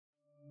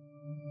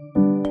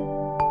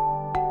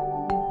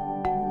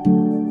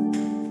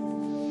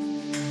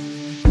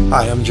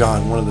Hi, I'm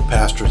John, one of the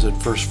pastors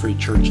at First Free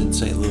Church in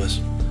St.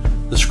 Louis.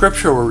 The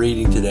scripture we're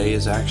reading today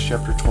is Acts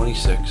chapter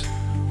 26.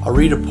 I'll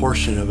read a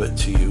portion of it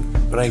to you,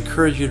 but I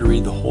encourage you to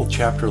read the whole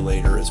chapter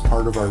later as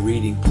part of our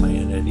reading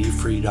plan at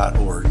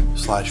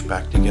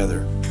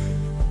efree.org/backtogether.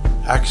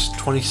 Acts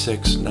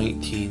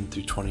 26:19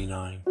 through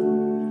 29.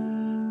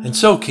 And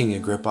so, King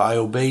Agrippa, I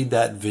obeyed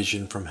that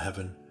vision from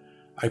heaven.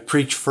 I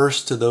preached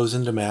first to those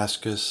in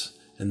Damascus,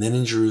 and then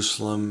in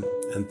Jerusalem,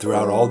 and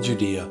throughout all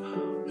Judea,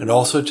 and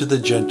also to the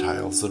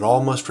Gentiles, that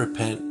all must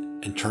repent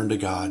and turn to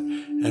God,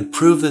 and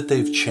prove that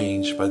they've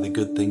changed by the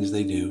good things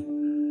they do.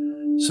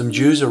 Some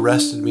Jews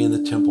arrested me in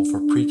the temple for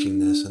preaching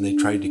this, and they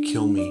tried to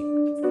kill me.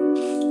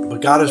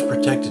 But God has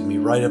protected me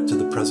right up to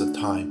the present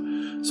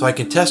time, so I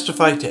can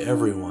testify to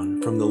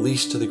everyone, from the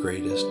least to the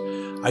greatest.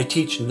 I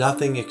teach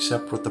nothing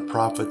except what the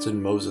prophets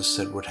and Moses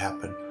said would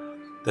happen,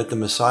 that the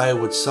Messiah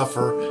would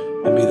suffer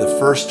and be the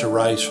first to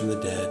rise from the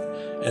dead,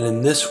 and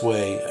in this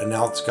way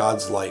announce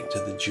God's light to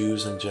the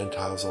Jews and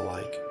Gentiles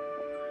alike.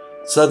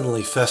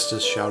 Suddenly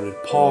Festus shouted,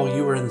 "Paul,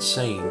 you are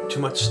insane. Too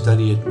much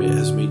study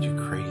has made you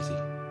crazy."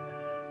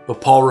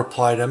 But Paul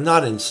replied, "I'm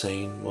not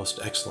insane, most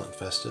excellent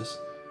Festus.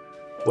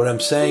 What I'm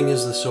saying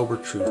is the sober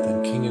truth,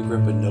 and King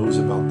Agrippa knows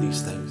about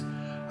these things.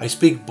 I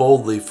speak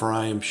boldly, for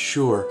I am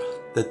sure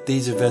that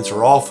these events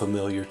are all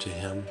familiar to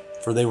him,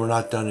 for they were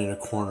not done in a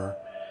corner.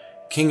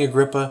 King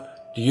Agrippa,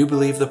 do you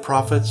believe the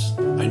prophets?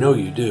 I know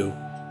you do."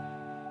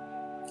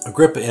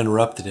 Agrippa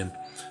interrupted him.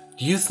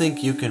 "Do you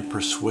think you can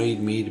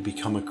persuade me to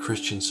become a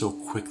Christian so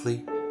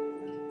quickly?"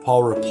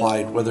 Paul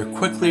replied, "Whether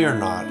quickly or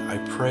not, I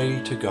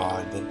pray to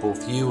God that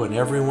both you and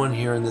everyone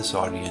here in this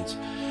audience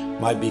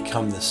might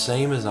become the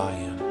same as I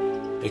am,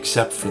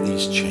 except for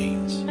these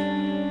chains."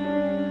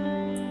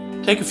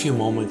 Take a few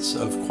moments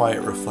of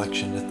quiet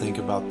reflection to think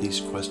about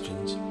these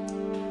questions.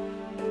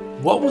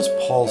 What was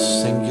Paul's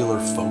singular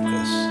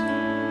focus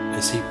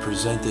as he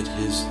presented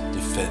his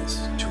defense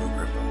to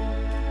Agrippa?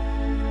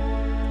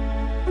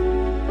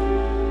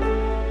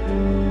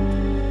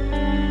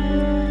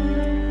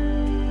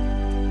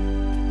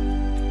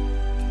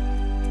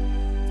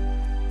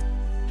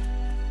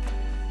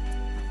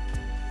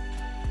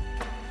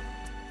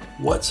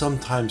 What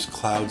sometimes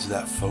clouds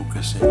that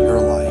focus in your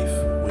life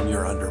when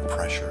you're under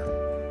pressure?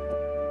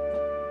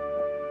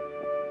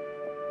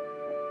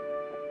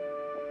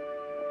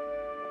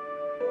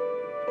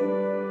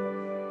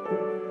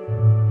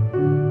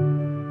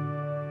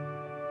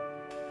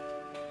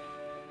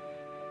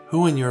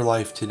 Who in your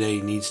life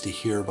today needs to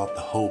hear about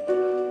the hope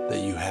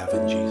that you have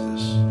in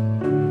Jesus?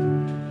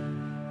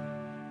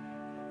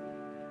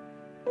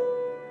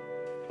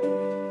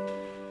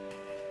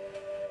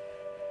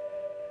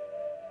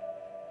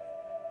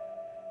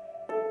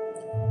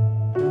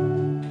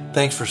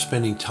 Thanks for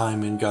spending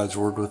time in God's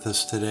Word with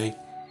us today.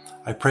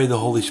 I pray the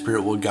Holy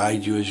Spirit will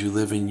guide you as you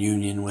live in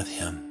union with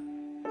Him.